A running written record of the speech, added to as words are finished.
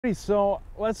So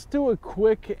let's do a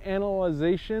quick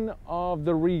analyzation of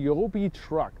the Ryobi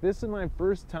truck. This is my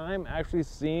first time actually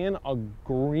seeing a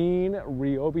green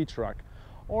Ryobi truck,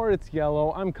 or it's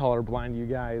yellow. I'm colorblind, you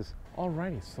guys.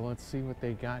 Alrighty, so let's see what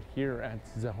they got here at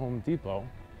the Home Depot.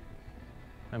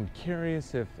 I'm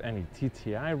curious if any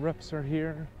TTI reps are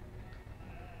here.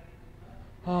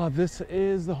 This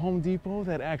is the Home Depot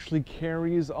that actually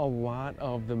carries a lot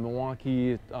of the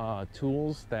Milwaukee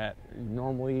tools that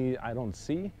normally I don't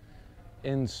see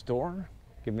in store.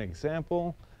 Give an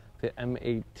example, the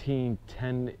M18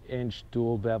 10-inch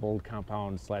dual beveled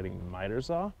compound sliding miter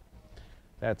saw.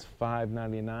 That's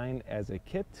 $5.99 as a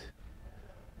kit.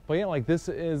 But yeah, like this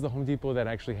is the Home Depot that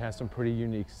actually has some pretty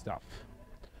unique stuff.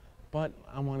 But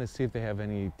I want to see if they have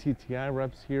any TTI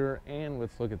reps here, and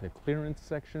let's look at the clearance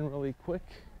section really quick.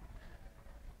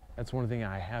 That's one thing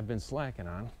I have been slacking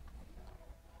on.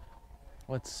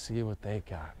 Let's see what they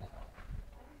got.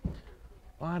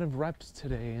 A lot of reps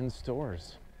today in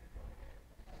stores.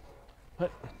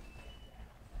 But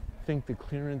I think the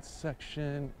clearance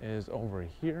section is over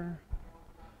here.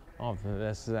 Oh,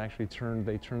 this is actually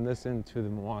they turned this into the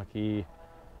Milwaukee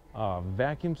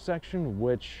vacuum section,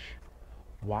 which,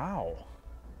 wow,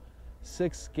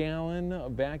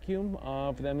 6-gallon vacuum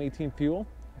for the M18 fuel,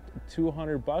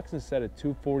 $200 instead of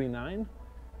 $249.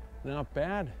 Not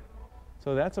bad.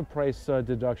 So that's a price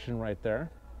deduction right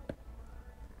there.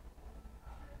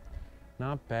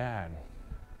 Not bad.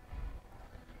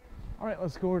 All right,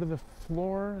 let's go over to the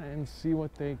floor and see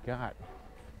what they got.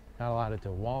 Got a lot of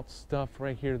Dewalt stuff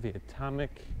right here, the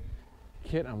Atomic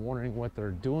kit. I'm wondering what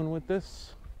they're doing with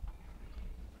this.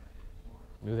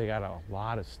 Maybe they got a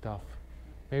lot of stuff.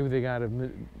 Maybe they got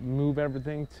to move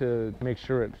everything to make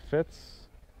sure it fits.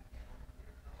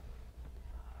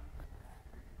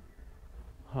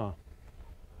 Huh.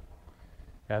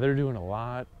 Yeah, they're doing a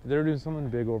lot. They're doing something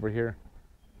big over here.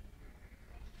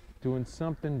 Doing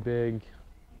something big.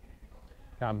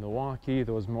 Got Milwaukee,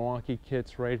 those Milwaukee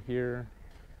kits right here.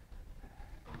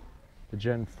 The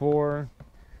Gen 4,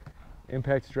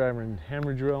 impact driver and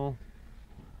hammer drill.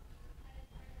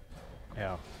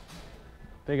 Yeah,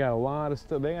 they got a lot of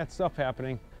stuff. They got stuff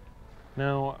happening.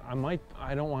 Now,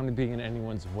 I don't want to be in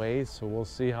anyone's way, so we'll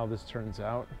see how this turns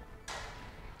out.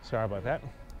 Sorry about that.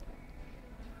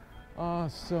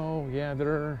 So yeah,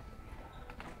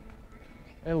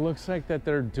 it looks like that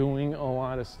they're doing a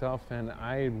lot of stuff, and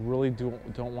I really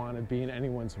don't want to be in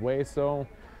anyone's way. So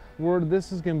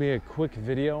this is gonna be a quick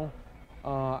video.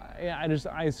 Yeah,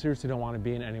 I seriously don't want to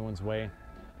be in anyone's way.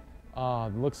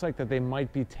 Looks like that they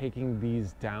might be taking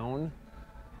these down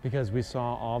because we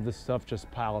saw all this stuff just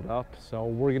piled up. So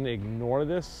we're gonna ignore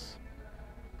this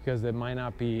because it might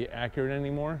not be accurate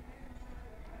anymore.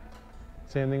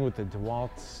 Same thing with the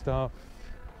Dewalt stuff.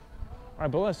 All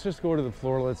right, but let's just go to the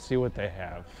floor. Let's see what they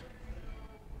have.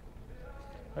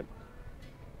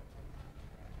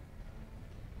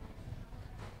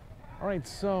 All right,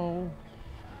 so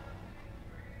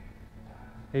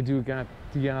they got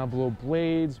Diablo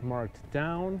blades marked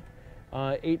down,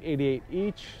 $8.88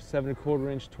 each, 7¼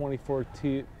 inch 24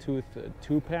 tooth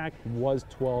 2-pack was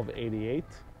 $12.88.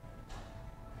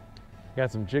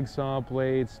 Got some jigsaw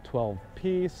blades, 12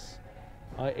 piece,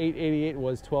 $8.88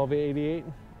 was $12.88.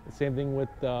 Same thing with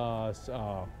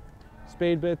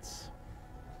spade bits,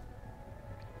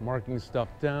 marking stuff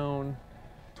down.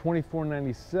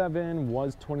 $24.97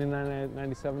 was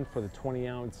 $29.97 for the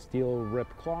 20-ounce steel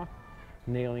rip claw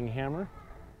nailing hammer.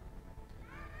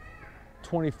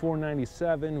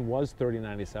 $24.97 was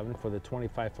 $30.97 for the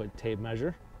 25-foot tape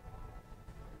measure.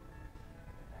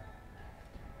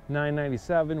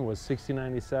 $9.97 was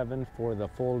 $60.97 for the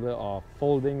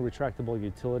folding retractable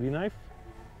utility knife.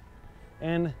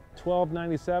 And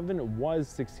 $12.97 was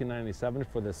 $16.97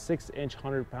 for the 6-inch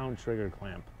 100-pound trigger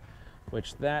clamp,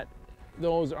 which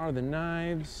those are the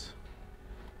knives.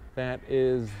 That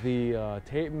is the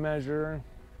tape measure,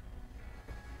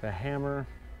 the hammer,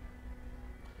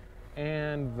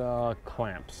 and the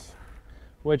clamps,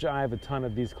 which I have a ton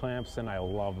of these clamps and I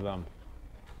love them.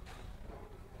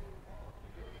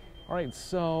 All right,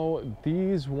 so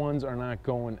these ones are not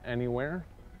going anywhere.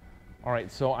 All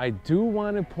right, so I do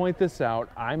want to point this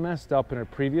out. I messed up in a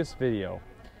previous video.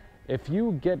 If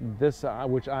you get this,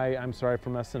 which I'm sorry for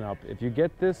messing up, if you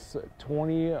get this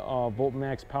 20 volt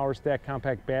max power stack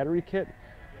compact battery kit,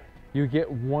 you get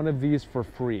one of these for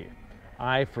free.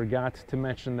 I forgot to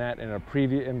mention that in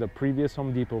the previous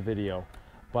Home Depot video,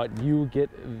 but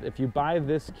if you buy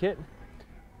this kit,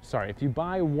 if you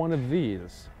buy one of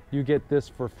these, you get this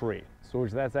for free. So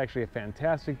that's actually a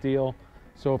fantastic deal.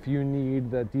 So if you need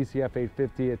the DCF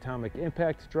 850 atomic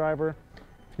impact driver,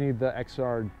 if you need the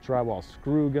XR drywall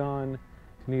screw gun,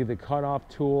 You need the cutoff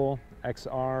tool,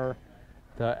 XR,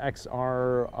 the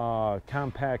XR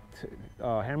compact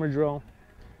hammer drill,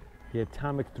 the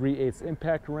atomic 3/8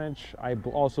 impact wrench. I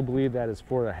also believe that is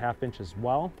for the 1/2 inch as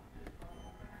well.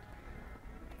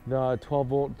 The 12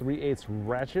 volt 3/8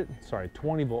 ratchet, sorry,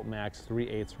 20 volt max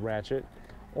 3/8 ratchet,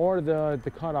 or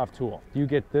the cutoff tool. You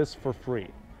get this for free.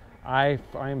 I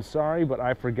am sorry, but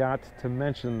I forgot to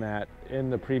mention that in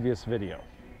the previous video.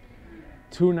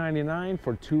 $299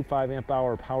 for 2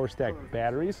 5-amp-hour power stack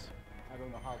batteries. I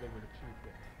don't know how they would achieve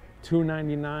it.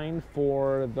 $299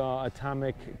 for the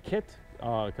atomic kit.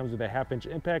 It comes with a 1/2 inch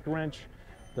impact wrench,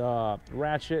 the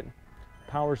ratchet,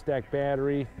 power stack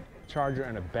battery, charger,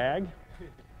 and a bag.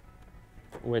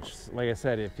 Which, like I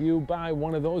said, if you buy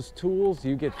one of those tools,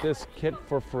 you get this kit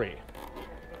for free.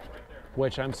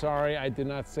 Which, I'm sorry, I did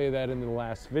not say that in the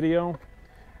last video.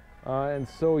 And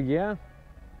so, yeah,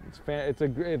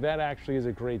 that actually is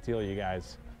a great deal, you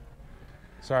guys.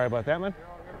 Sorry about that, man. You're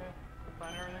all good, man?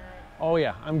 Find everything right? Oh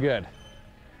yeah, I'm good.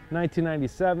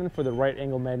 $19.97 for the right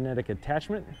angle magnetic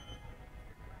attachment,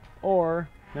 or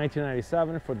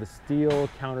 $19.97 for the steel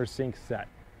countersink set.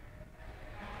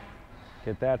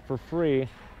 Get that for free.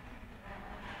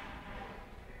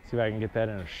 See if I can get that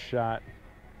in a shot.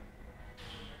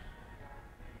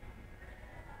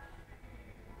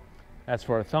 That's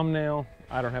for a thumbnail.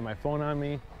 I don't have my phone on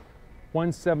me.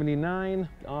 $179.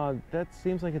 That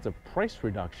seems like it's a price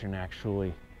reduction,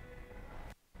 actually.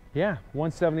 Yeah,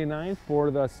 $179 for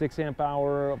the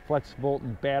 6-amp-hour flex volt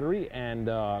battery and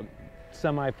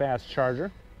semi-fast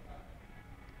charger.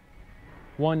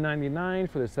 $199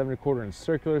 for the 7¼ inch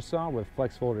circular saw with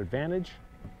flex volt advantage.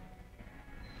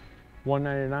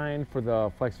 $199 for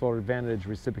the flex volt advantage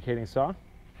reciprocating saw.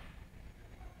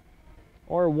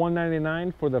 Or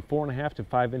 $199 for the 4.5 to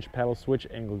 5 inch paddle switch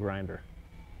angle grinder.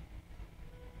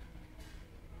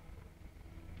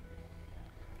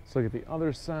 Let's look at the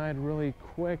other side really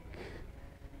quick.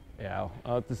 Yeah,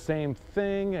 it's the same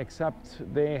thing, except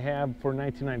they have for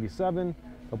 $19.97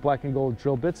 a black and gold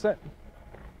drill bit set.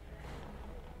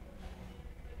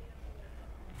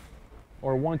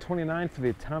 Or $129 for the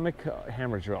atomic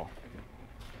hammer drill.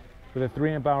 With a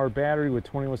 3-amp-hour battery with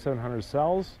 21,700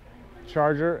 cells,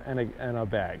 charger, and a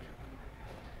bag.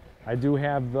 I do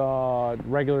have the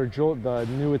regular the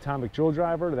new atomic drill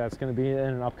driver. That's going to be in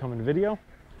an upcoming video.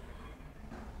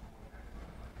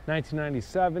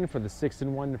 $19.97 for the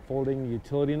 6-in-1 folding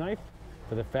utility knife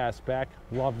for the fast back.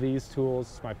 Love these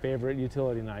tools. It's my favorite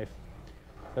utility knife.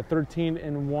 The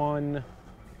 13-in-1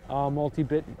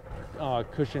 multi-bit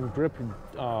cushion grip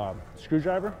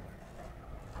screwdriver.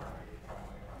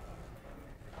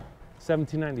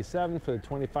 $17.97 for the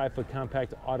 25-foot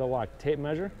compact auto lock tape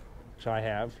measure, which I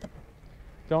have.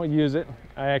 Don't use it.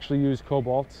 I actually use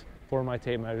Cobalt for my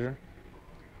tape measure.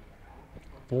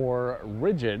 For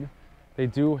Ridgid, they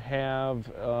do have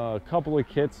a couple of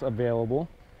kits available.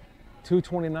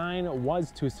 $229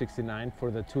 was $269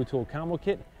 for the 2-tool combo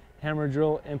kit, hammer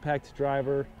drill, impact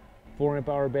driver,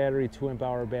 4-amp-hour battery,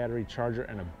 2-amp-hour battery, charger,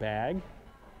 and a bag.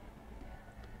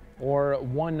 Or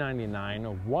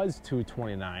 $199 was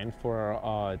 $229 for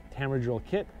a hammer drill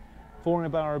kit,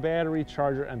 4-amp-hour battery,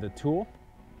 charger, and the tool.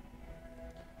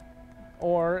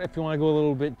 Or if you want to go a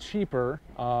little bit cheaper,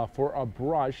 for a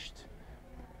brushed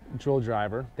drill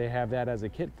driver, they have that as a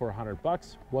kit for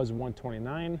 $100, was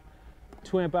 $129.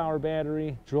 2-amp-hour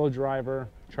battery, drill driver,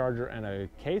 charger, and a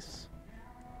case.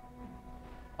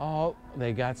 Oh,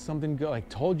 they got something good. I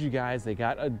told you guys, they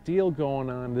got a deal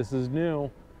going on. This is new.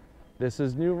 This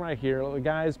is new right here.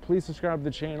 Guys, please subscribe to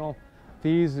the channel.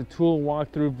 These tool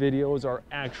walkthrough videos are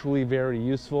actually very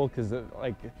useful because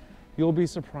you'll be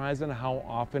surprised on how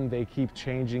often they keep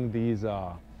changing these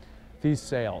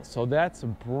sales. So that's a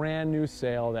brand new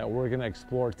sale that we're gonna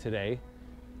explore today.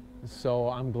 So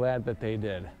I'm glad that they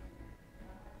did.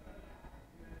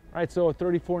 All right, so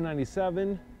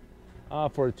 $34.97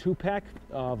 for a 2-pack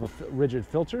of Ridgid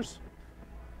filters.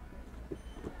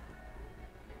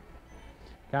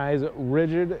 Guys,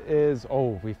 Ridgid is,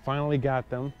 oh, we finally got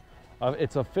them.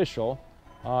 It's official.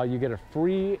 You get a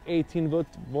free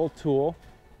 18-volt tool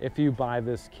if you buy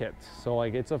this kit. So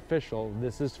it's official,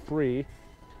 this is free.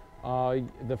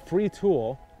 The free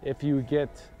tool, if you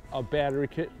get a battery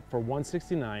kit for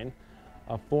 $169,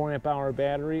 a 4-amp-hour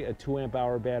battery, a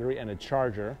 2-amp-hour battery, and a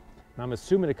charger. And I'm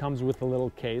assuming it comes with a little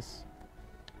case.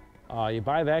 You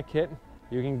buy that kit,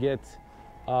 you can get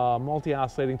a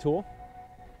multi-oscillating tool,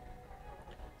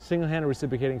 single-handed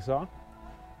reciprocating saw,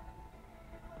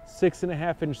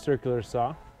 6.5-inch circular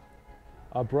saw,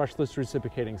 a brushless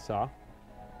reciprocating saw,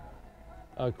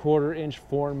 a 1/4-inch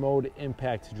 4-mode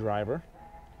impact driver,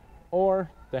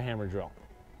 or the hammer drill.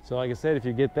 So like I said, if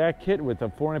you get that kit with a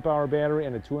 4 amp hour battery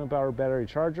and a 2 amp hour battery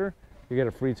charger, you get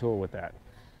a free tool with that.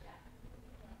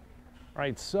 All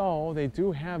right, so they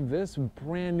do have this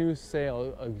brand new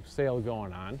sale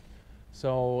going on.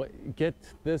 So get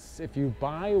this, if you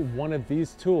buy one of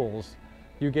these tools,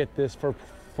 you get this for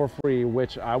free,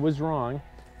 which I was wrong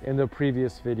in the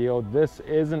previous video. This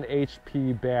is an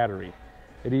HP battery.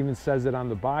 It even says it on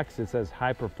the box. It says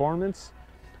high performance.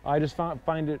 I just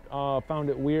found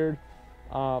it weird.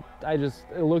 It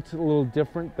looked a little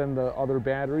different than the other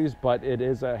batteries, but it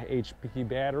is a HP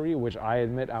battery, which I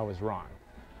admit I was wrong.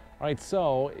 All right,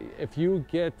 so if you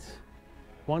get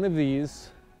one of these,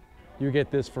 you get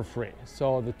this for free.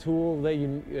 So the tool that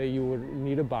you would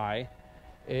need to buy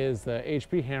is the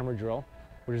HP hammer drill,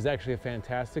 which is actually a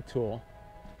fantastic tool.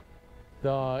 The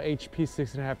HP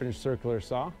 6.5-inch circular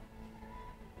saw.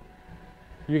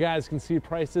 You guys can see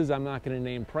prices. I'm not going to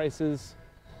name prices,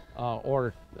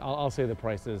 or I'll say the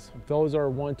prices. Those are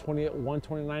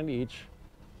 $129 each.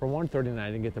 For $139,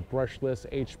 you can get the brushless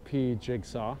HP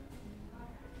jigsaw.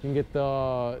 You can get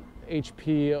the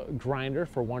HP grinder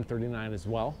for $139 as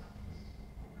well.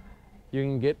 You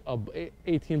can get a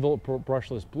 18-volt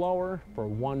brushless blower for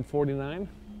 $149. You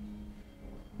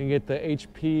can get the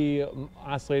HP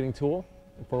oscillating tool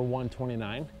for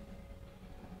 $129.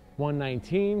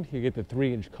 $119, you get the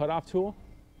 3-inch cutoff tool.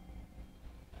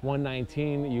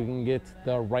 $119, you can get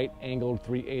the right angled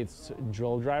 3/8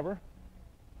 drill driver.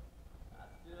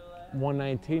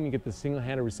 $119, you get the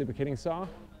single-handed reciprocating saw.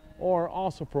 Or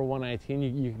also for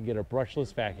 $119, you can get a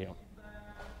brushless vacuum.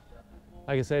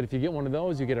 Like I said, if you get one of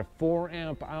those, you get a 4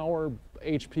 amp hour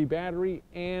HP battery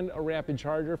and a rapid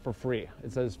charger for free.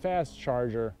 It says fast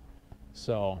charger.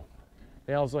 So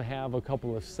they also have a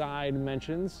couple of side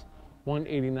mentions.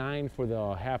 $189 for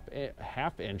the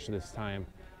half inch this time.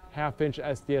 Half-inch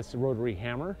SDS rotary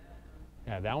hammer.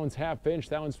 Yeah, that one's half-inch.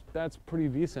 That's pretty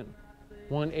decent.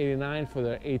 $189 for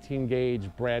the 18-gauge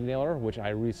brad nailer, which I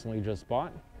recently just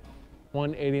bought.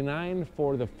 $189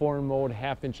 for the 4-mode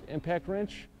half-inch impact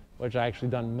wrench, which I actually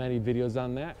done many videos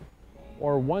on that.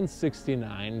 Or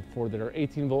 $169 for their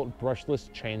 18-volt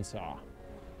brushless chainsaw.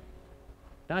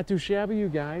 Not too shabby, you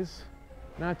guys.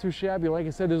 Not too shabby. Like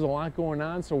I said, there's a lot going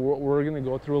on, so we're going to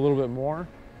go through a little bit more.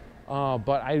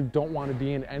 But I don't want to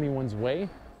be in anyone's way.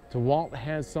 Dewalt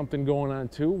has something going on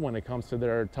too when it comes to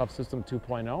their Tough System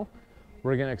 2.0.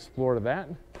 We're going to explore that.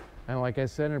 And like I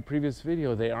said in a previous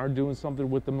video, they are doing something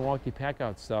with the Milwaukee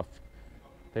Packout stuff.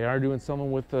 They are doing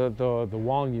something with the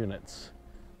wall units.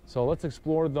 So let's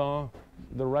explore the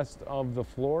rest of the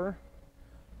floor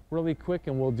really quick,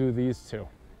 and we'll do these two.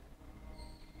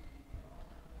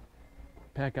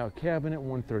 Packout cabinet,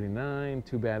 $139.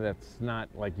 Too bad that's not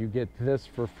like you get this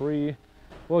for free.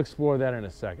 We'll explore that in a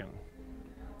second.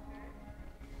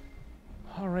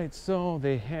 All right, so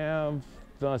they have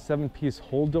the 7-piece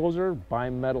Bulldozer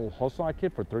bimetal hull saw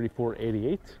kit for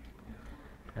 $34.88,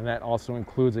 and that also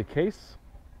includes a case.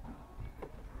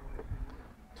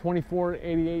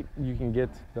 $24.88, you can get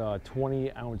the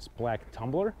 20-ounce black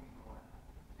tumbler.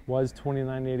 Was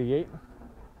 $29.88.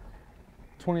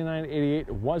 $29.88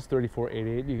 was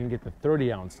 $34.88. You can get the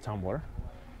 30-ounce tumbler.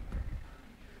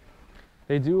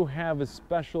 They do have a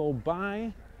special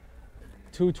buy.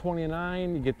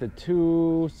 $229, you get the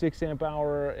two 6 amp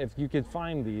hour, if you could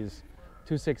find these,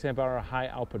 two 6 amp hour high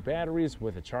output batteries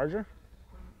with a charger.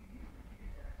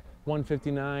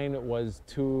 $159 was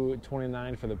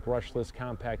 $229 for the brushless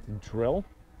compact drill.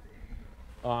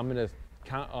 I'm gonna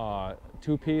count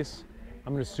 2-piece.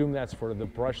 I'm gonna assume that's for the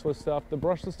brushless stuff. The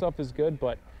brushless stuff is good,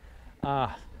 but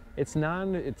it's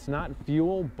not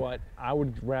fuel, but I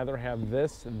would rather have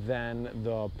this than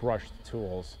the brushed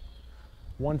tools.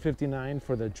 $159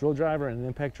 for the drill driver and an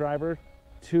impact driver,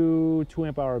 two 2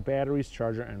 amp hour batteries,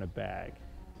 charger, and a bag.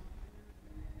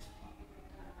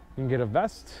 You can get a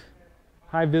vest,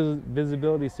 high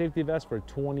visibility safety vest for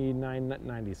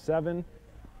 $29.97.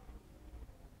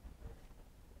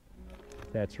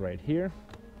 That's right here.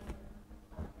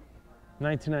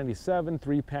 $19.97,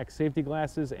 3-pack safety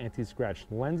glasses, anti-scratch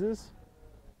lenses.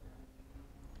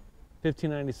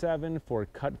 $15.97 for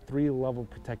cut 3-level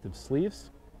protective sleeves.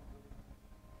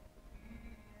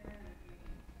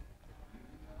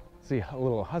 See, a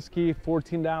little Husky,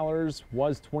 $14,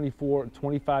 was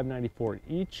 $25.94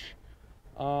 each.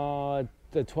 The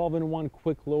 12-in-1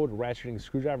 quick load ratcheting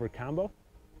screwdriver combo.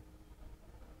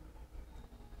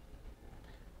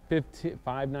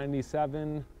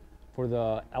 $5.97 for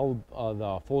the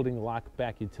folding lock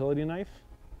back utility knife.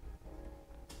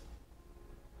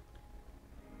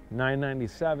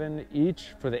 $9.97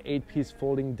 each for the 8-piece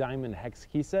folding diamond hex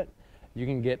key set. You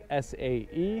can get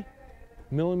SAE,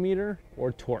 millimeter,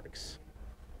 or Torx.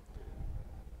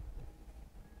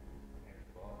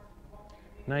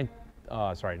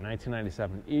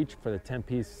 $19.97 each for the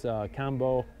 10-piece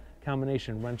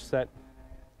combination wrench set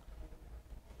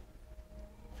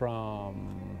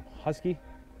from Husky.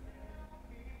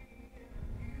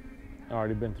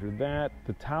 Already been through that.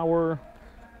 The tower,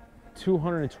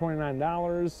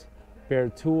 $229. Bare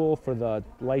tool for the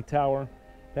light tower.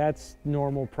 That's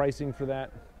normal pricing for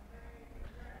that.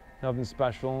 Nothing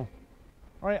special.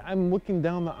 All right, I'm looking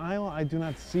down the aisle. I do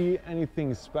not see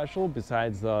anything special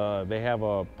besides they have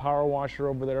a power washer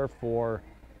over there for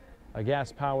a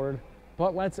gas powered.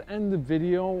 But let's end the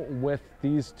video with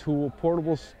these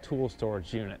portable tool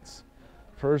storage units.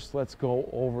 First, let's go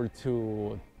over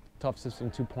to Tough System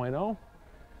 2.0.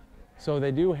 So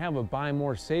they do have a buy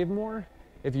more, save more.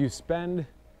 If you spend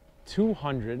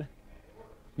 $200,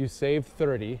 you save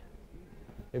 $30.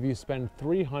 If you spend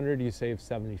 $300, you save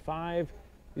 $75.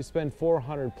 You spend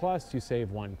 $400 plus, you save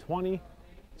 $120.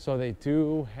 So they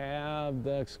do have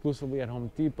the exclusively at Home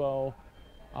Depot.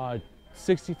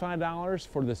 $65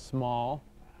 for the small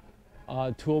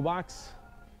toolbox.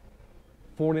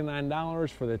 $49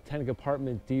 for the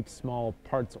 10-compartment deep small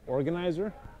parts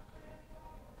organizer.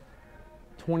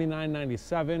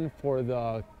 $29.97 for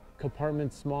the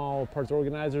compartment small parts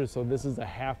organizer. So this is a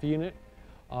half unit.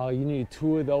 You need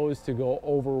 2 of those to go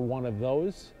over 1 of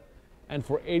those. And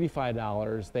for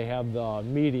 $85, they have the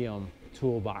medium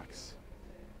toolbox.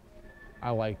 I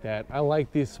like that. I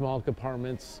like these small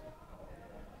compartments.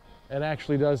 It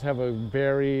actually does have a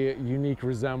very unique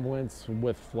resemblance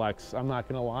with Flex. I'm not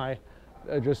gonna lie.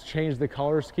 I just changed the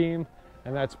color scheme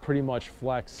and that's pretty much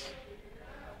Flex.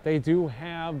 They do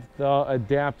have the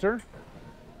adapter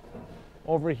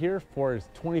over here for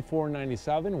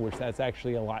 $24.97, which that's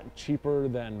actually a lot cheaper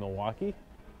than Milwaukee.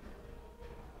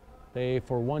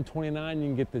 For $129, you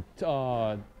can get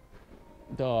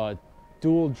the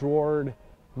dual drawered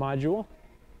module.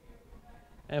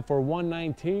 And for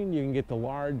 $119, you can get the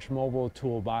large mobile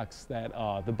toolbox, that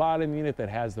the bottom unit that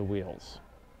has the wheels.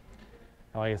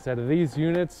 Like I said, these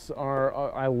units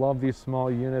are, I love these small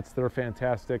units. They're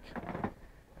fantastic.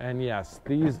 And yes,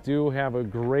 these do have a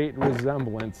great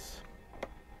resemblance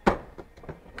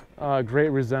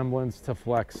to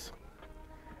Flex.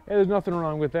 And there's nothing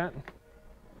wrong with that.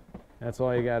 That's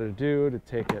all you got to do to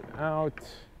take it out.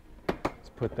 Let's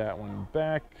put that one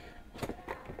back.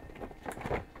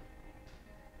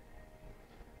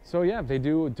 So yeah,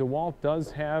 Dewalt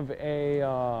does have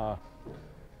a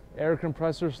air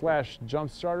compressor /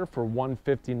 jump starter for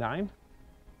 $159.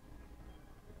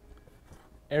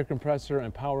 Air compressor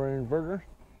and power inverter.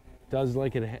 It has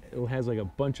like a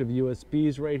bunch of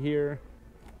USBs right here.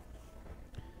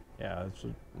 Yeah, it's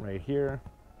right here.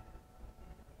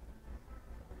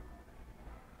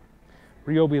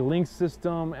 Ryobi link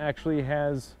system actually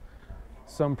has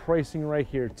some pricing right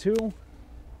here too.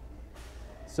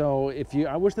 So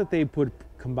I wish that they would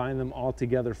combine them all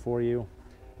together for you.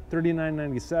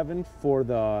 $39.97 for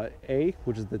the A,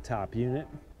 which is the top unit.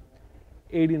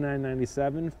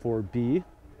 $89.97 for B.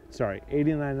 Sorry,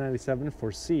 $89.97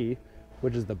 for C,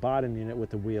 which is the bottom unit with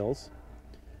the wheels.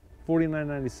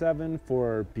 $49.97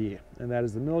 for B, and that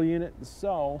is the middle unit.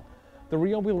 So the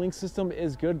Ryobi link system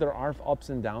is good. There are ups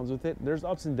and downs with it. There's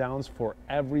ups and downs for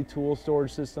every tool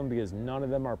storage system because none of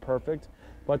them are perfect.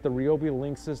 But the Ryobi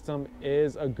link system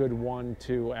is a good one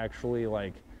to actually,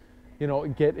 like, you know,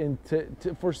 get into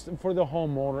for the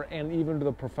homeowner and even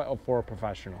for a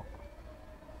professional.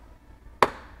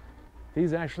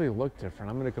 These actually look different.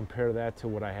 I'm going to compare that to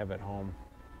what I have at home.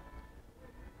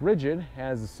 Ridgid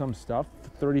has some stuff.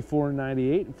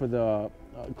 $34.98 for the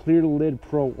Clear Lid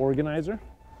Pro Organizer.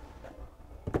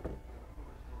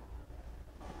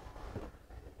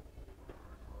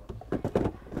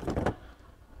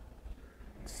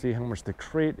 Let's see how much the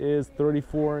crate is.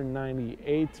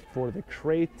 $34.98 for the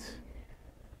crate.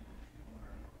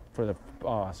 For the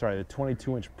the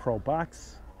 22-inch Pro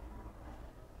box.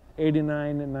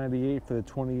 $89.98 for the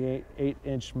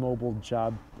 28-inch mobile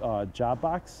job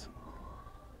box.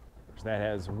 That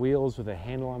has wheels with a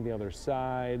handle on the other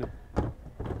side.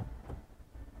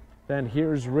 Then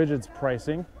here's Ridgid's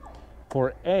pricing.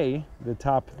 For A, the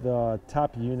top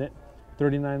unit,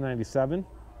 $39.97.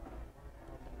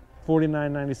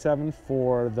 $49.97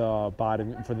 for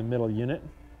the middle unit.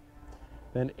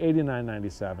 Then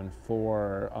 $89.97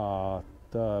 for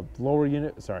the lower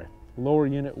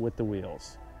unit with the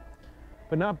wheels.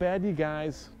 But not bad, you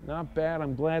guys, not bad.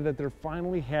 I'm glad that they're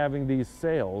finally having these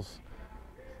sales.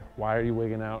 Why are you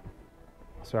wigging out?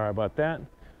 Sorry about that.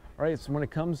 All right, so when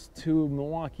it comes to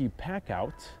Milwaukee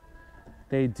Packout,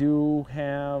 they do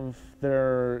have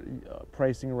their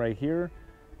pricing right here.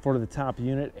 For the top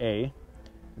unit, A,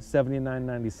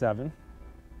 $79.97.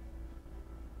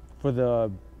 For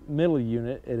the middle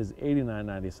unit, it is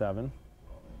 $89.97.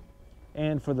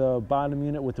 And for the bottom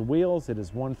unit with the wheels, it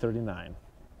is $139.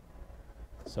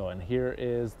 So, and here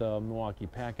is the Milwaukee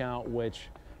Packout, which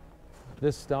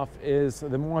this stuff is,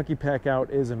 the Milwaukee Packout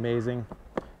is amazing.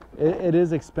 It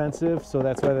is expensive, so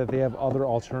that's why that they have other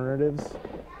alternatives.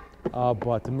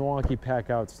 But the Milwaukee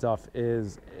Packout stuff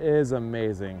is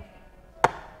amazing.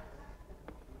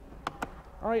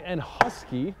 All right, and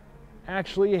Husky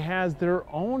actually has their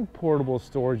own portable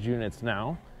storage units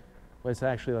now. Let's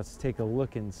take a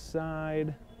look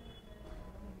inside.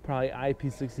 Probably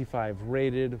IP65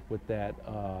 rated with that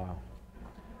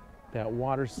that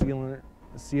water sealer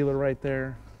right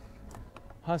there.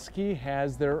 Husky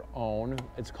has their own,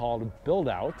 it's called Build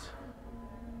Out,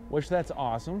 which that's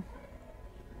awesome.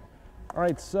 All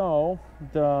right, so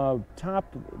the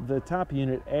top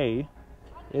unit A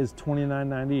is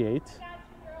 $29.98.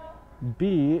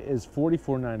 B is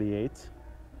 $44.98.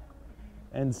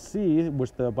 And C,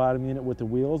 which the bottom unit with the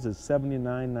wheels, is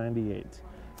 $79.98.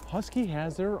 Husky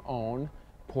has their own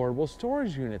portable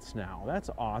storage units now. That's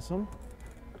awesome.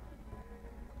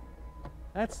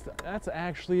 That's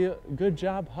actually a good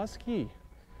job, Husky.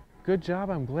 Good job.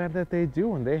 I'm glad that they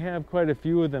do, and they have quite a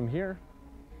few of them here.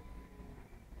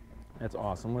 That's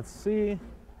awesome. Let's see.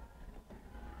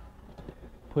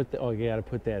 You gotta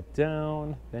put that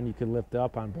down. Then you can lift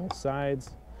up on both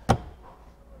sides.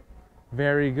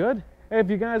 Very good. Hey, if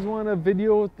you guys want a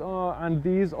video on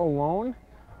these alone,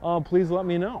 please let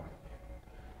me know.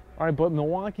 All right, but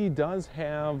Milwaukee does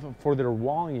have, for their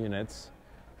wall units,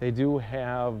 they do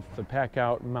have the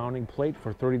Packout mounting plate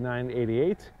for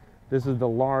 $39.88. This is the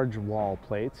large wall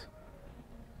plate.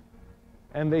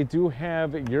 And they do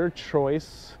have your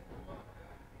choice.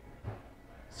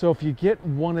 So if you get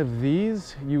one of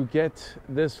these, you get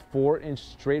this 4-inch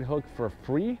straight hook for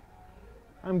free,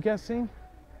 I'm guessing.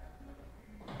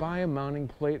 Buy a mounting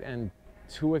plate and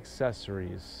 2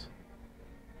 accessories.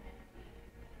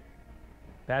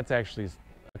 That's actually,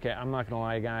 okay, I'm not gonna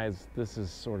lie guys, this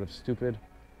is sort of stupid.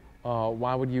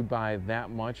 Why would you buy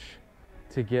that much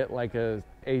to get like a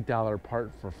 $8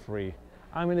 part for free?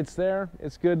 I mean, it's there,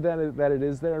 it's good that it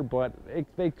is there, but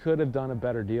they could have done a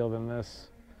better deal than this.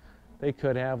 They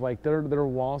could have, like, their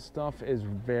wall stuff is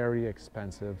very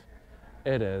expensive.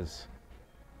 It is.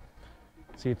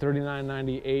 See,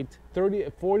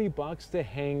 $39.98, 40 bucks to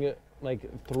hang like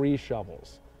 3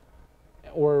 shovels,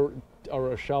 or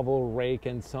a shovel, rake,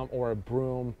 and or a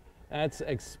broom. That's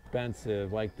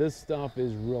expensive. Like, this stuff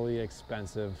is really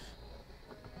expensive.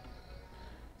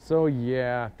 So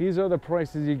yeah, these are the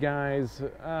prices, you guys.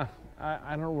 I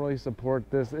don't really support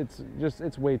this.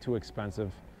 It's way too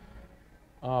expensive.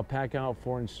 Packout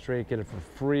 4-inch straight, get it for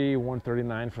free.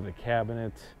 $139 for the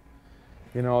cabinet.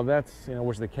 You know, that's, you know,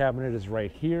 which the cabinet is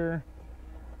right here.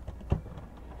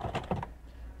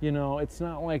 You know, it's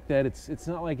not like that. It's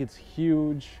not like it's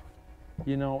huge,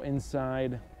 you know,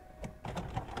 inside.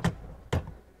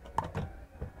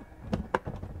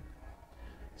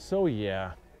 So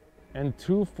yeah, and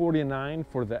 $249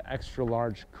 for the extra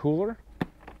large cooler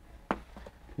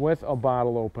with a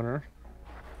bottle opener.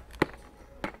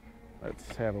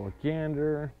 Let's have a look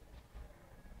gander.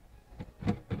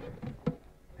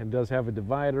 It does have a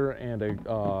divider and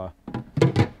a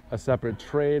separate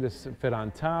tray to fit on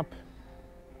top.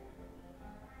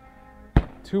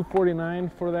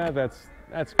 $249 for that.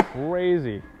 That's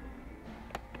crazy.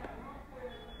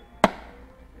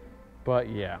 But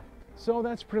yeah, so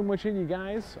that's pretty much it, you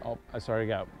guys. Oh, sorry, I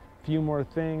got a few more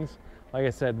things. Like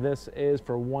I said, this is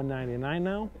for $199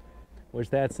 now, which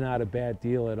that's not a bad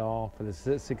deal at all for the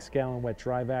 6-gallon wet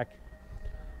dry vac.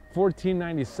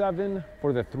 $14.97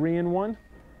 for the 3-in-1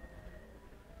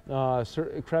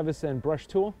 crevice and brush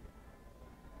tool.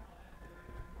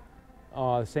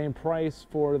 Same price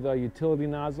for the utility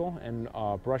nozzle and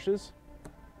brushes.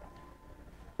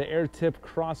 The air tip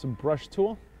cross brush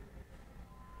tool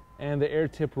and the air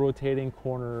tip rotating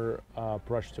corner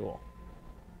brush tool.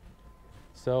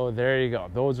 So there you go.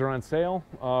 Those are on sale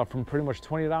from pretty much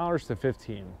 $20 to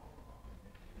 $15.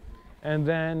 And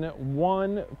then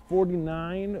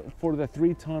 $149 for the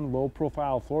 3-ton low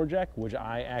profile floor jack, which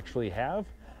I actually have.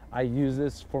 I use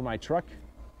this for my truck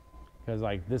because,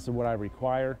 like, this is what I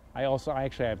require. I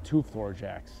actually have 2 floor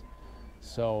jacks.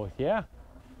 So yeah,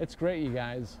 it's great, you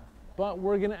guys. But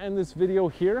we're gonna end this video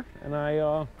here, and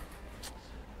I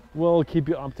will keep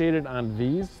you updated on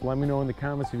these. Let me know in the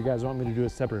comments if you guys want me to do a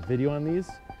separate video on these.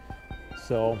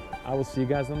 So I will see you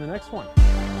guys on the next one.